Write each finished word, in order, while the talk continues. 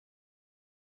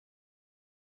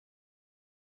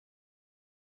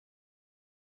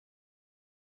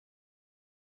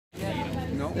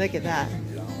No. Look at that.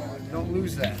 Don't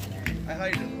lose that. I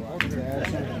hide it.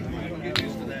 Don't get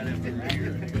used to that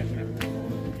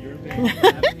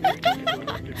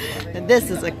And this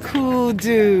is a cool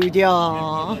dude,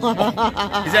 y'all.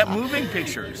 Is that moving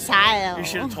pictures? Tyll. You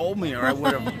should have told me, or I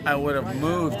would have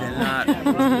moved and not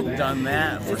done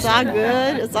that. It's all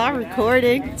good. It's all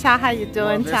recording. Tyll, how you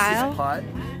doing, Tyll? This is Putt.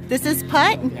 This is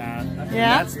Putt? Yeah.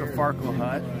 Yeah. That's the Farkle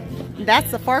Hut.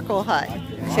 That's the Farkle Hut.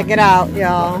 Check it out,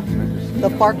 y'all. The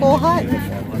Farkle Hut.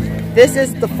 This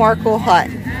is the Farkle Hut.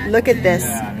 Look at this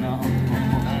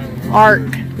art.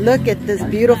 Look at this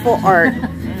beautiful art.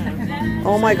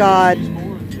 Oh my God.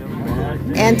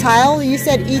 And Tyll, you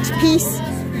said each piece,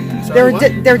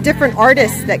 they're different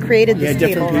artists that created this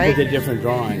table, right? Yeah, different people did different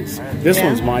drawings. This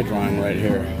one's my drawing right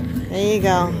here. There you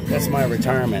go. That's my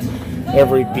retirement.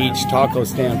 Every beach taco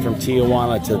stand from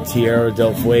Tijuana to Tierra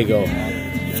del Fuego.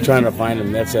 Trying to find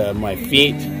them. That's my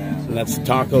feet, and that's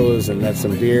tacos, and that's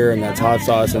some beer, and that's hot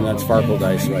sauce, and that's Farkle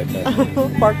dice right there.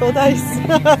 Farkle dice.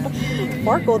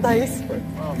 Farkle dice.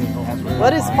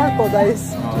 What is Farkle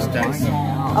dice? Just dice.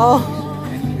 Oh.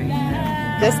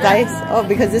 Just dice. Oh,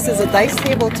 because this is a dice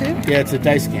table too? Yeah, it's a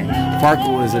dice game.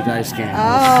 Farkle is a dice game.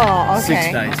 Oh,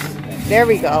 okay. 6 dice. There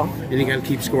we go. And you got to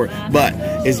keep score. But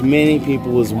as many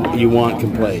people as you want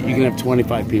can play. You can have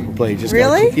 25 people play.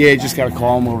 Really? You just got to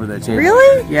call them over that table.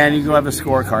 Really? Yeah, and you go have a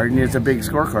scorecard, and it's a big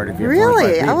scorecard if you have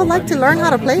Really? 25 I would like to learn how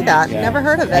to play that. Yeah. Never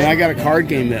heard of it. And I got a card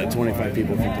game that 25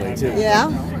 people can play too. Yeah?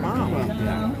 Wow.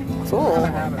 Cool.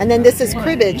 And then this is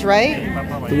cribbage, right?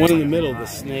 The one in the middle, the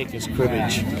snake, is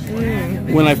cribbage.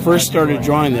 When I first started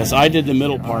drawing this, I did the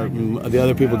middle part, and the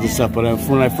other people did stuff. But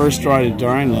when I first started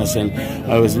drawing this, and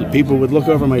people would look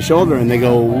over my shoulder and they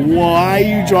go, "Why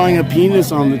are you drawing a penis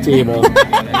on the table?"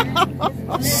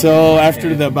 So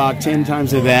after about 10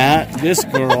 times of that, this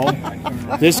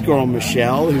girl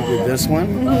Michelle, who did this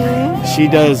one, she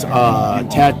does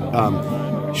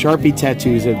Sharpie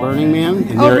tattoos at Burning Man,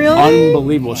 and they're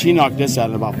unbelievable. She knocked this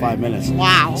out in about 5 minutes.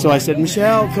 Wow. So I said,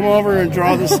 Michelle, come over and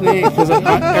draw the snake, because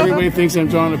everybody thinks I'm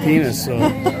drawing a penis. So.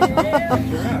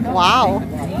 Wow.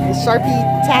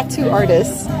 Sharpie tattoo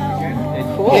artist.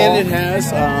 Cool. And it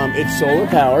has, it's solar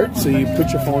powered, so you put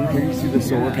your phone here, you see the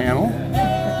solar panel.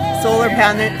 Solar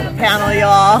panel,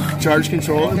 y'all. Charge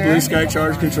controller, blue sky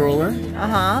charge controller.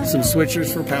 Uh-huh. Some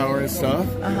switchers for power and stuff.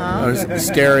 Uh-huh.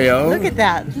 Stereo. Look at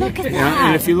that. Look at that.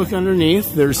 And if you look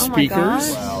underneath, there's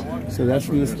speakers. Wow. So that's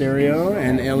from the stereo,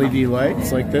 and LED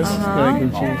lights like this that I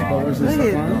can change colors and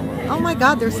stuff on. Oh my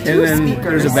God, there's 2 And then speakers.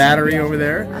 there's a battery over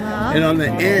there. And on the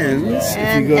ends,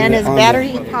 if you go and it's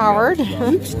battery powered.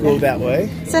 Oops, go that way.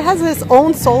 So it has its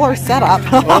own solar setup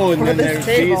Oh, and for then this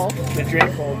there's table. the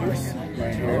drink holders.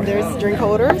 There's drink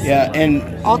holders. Yeah, and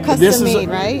all custom made,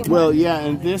 right? Well, yeah,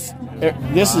 and this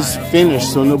is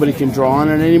finished, so nobody can draw on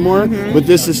it anymore. But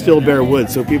this is still bare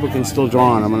wood, so people can still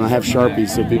draw on them. And I have Sharpies,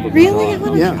 so people can draw.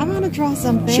 Really? I want to draw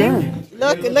something. Sure.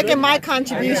 Look at my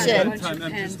contribution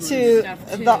to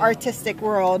the artistic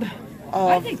world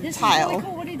of Tyll.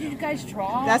 What did you guys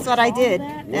draw? That's what I did.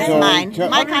 That's mine.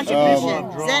 My contribution.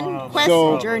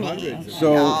 ZenQuest journey.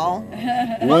 So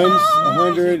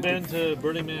 100. Been to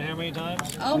Burning Man how many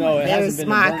times? Oh, No, it hasn't There's been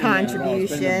my to Burning Man. No,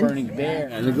 it's been to contribution. Burning Bear.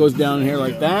 And it goes down here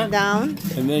like that. Down.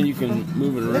 And then you can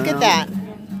move it around. Look at that.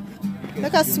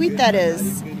 Look how sweet that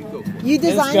is. You And it's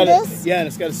designed got this? Yeah, and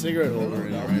it's got a cigarette holder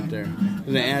in it right there.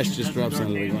 And the ash just drops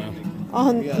on the ground.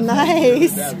 Oh,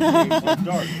 nice.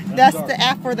 That's the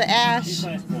app for the ash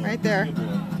right there.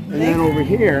 And then over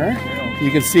here,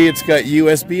 you can see it's got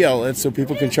USB outlets so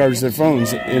people can charge their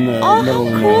phones in the Oh, middle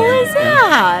of how the cool night. is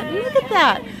that? Look at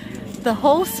that. The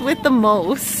host with the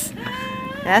most.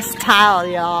 That's Tyll,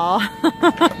 y'all.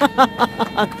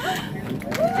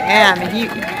 Damn,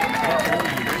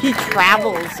 he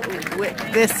travels with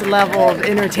this level of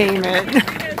entertainment.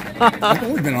 I've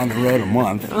only been on the road a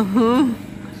month.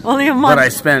 Only a month. But I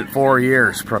spent 4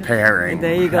 years preparing.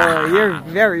 There you go. You're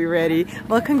very ready.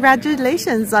 Well,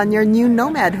 congratulations on your new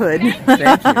nomadhood.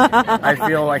 Thank you. I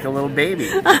feel like a little baby.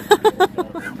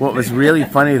 What was really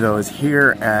funny though is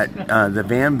here at the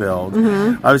van build,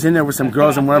 I was in there with some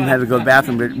girls and one of them had to go to the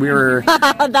bathroom, but we were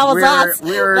That was us.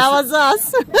 That was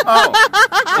us. Oh,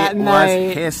 At it night.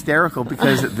 was hysterical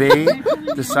because they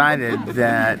decided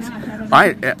that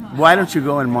why don't you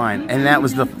go in mine? And that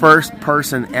was the first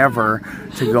person ever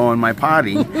to go in my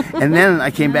potty. And then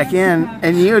I came back in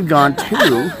and you had gone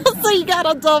too. So you got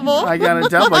a double. I got a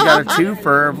double. I got a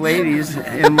twofer of ladies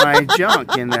in my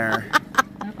junk in there.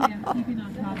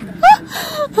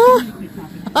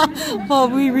 Well,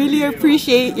 we really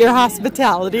appreciate your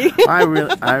hospitality. I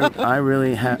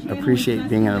really appreciate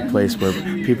being in a place where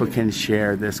people can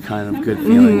share this kind of good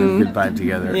feeling and good vibe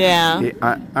together. Yeah.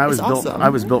 I was built. awesome. I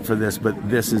was built for this, but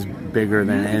this is bigger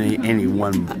than any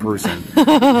one person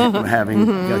having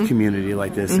a community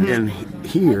like this. And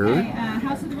here,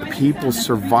 people's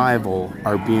survival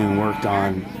are being worked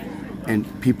on, and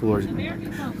people are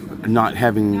not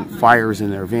having fires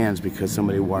in their vans because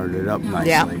somebody wired it up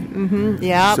nicely. Yeah.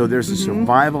 Yeah. So there's a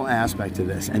survival aspect to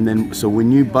this, and then so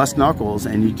when you bust knuckles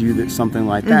and you do something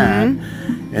like that,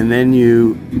 and then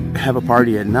you have a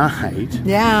party at night,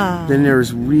 Yeah. then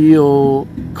there's real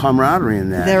camaraderie in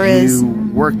that. There is. You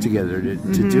work together to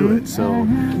do it. So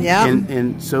Yeah.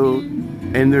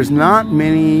 and there's not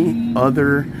many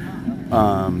other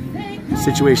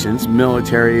situations,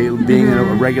 military, being in a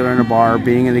regular in a bar,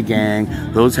 being in a gang,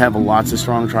 those have lots of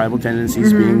strong tribal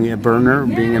tendencies. Being a burner,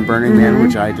 being in Burning Man,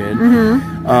 which I did,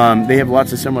 they have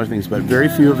lots of similar things, but very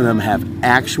few of them have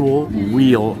actual,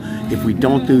 real, if we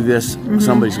don't do this,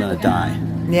 somebody's going to die.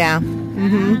 Yeah.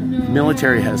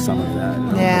 Military has some of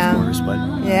that, Yeah. of course, but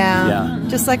Yeah.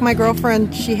 Just like my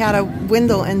girlfriend, she had a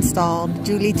window installed.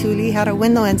 Julie Tooley had a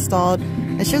window installed.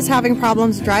 And she was having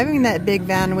problems driving that big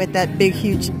van with that big,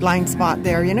 huge blind spot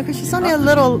there, you know, because she's only a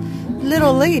little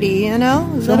lady, you know.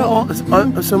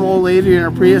 Some old lady in her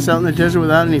Prius out in the desert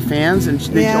without any fans, and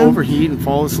they overheat and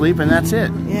fall asleep, and that's it.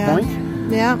 Yeah.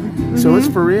 Boink. Yeah. So it's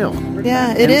for real.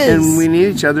 Yeah, it is. And we need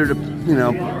each other to, you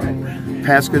know,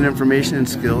 pass good information and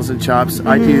skills and chops.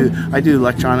 I do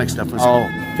electronic stuff. I'll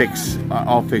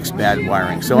fix bad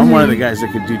wiring. So I'm one of the guys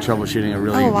that could do troubleshooting a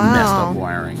really messed up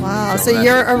wiring. Wow. So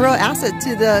you're a real asset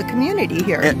to the community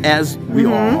here. As we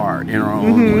all are in our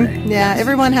own way. Yeah.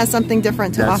 Everyone has something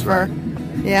different to offer. Right.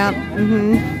 Yeah.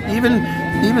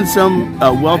 Even some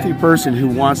wealthy person who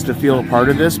wants to feel a part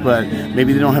of this, but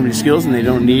maybe they don't have any skills and they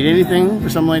don't need anything or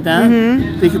something like that,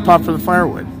 they could pop for the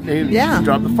firewood. They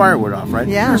drop the firewood off, right?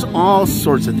 Yeah. There's all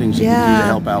sorts of things you can do to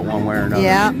help out one way or another.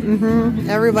 Yeah.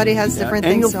 Everybody has different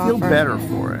things to offer. And you'll feel better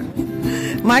for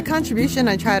it. My contribution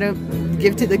I try to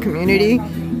give to the community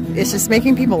is just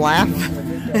making people laugh.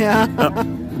 Yeah.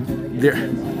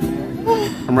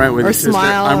 I'm right with or you, sister.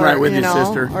 smile, I'm right with you you, know,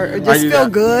 sister. Or just feel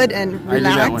good and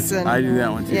relax. I do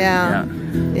that one too.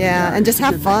 Yeah, and just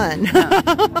have fun.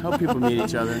 Help people meet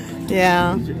each other.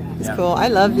 Yeah, it's cool. I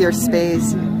love your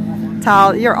space.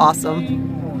 Tyll, you're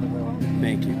awesome.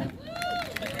 Thank you.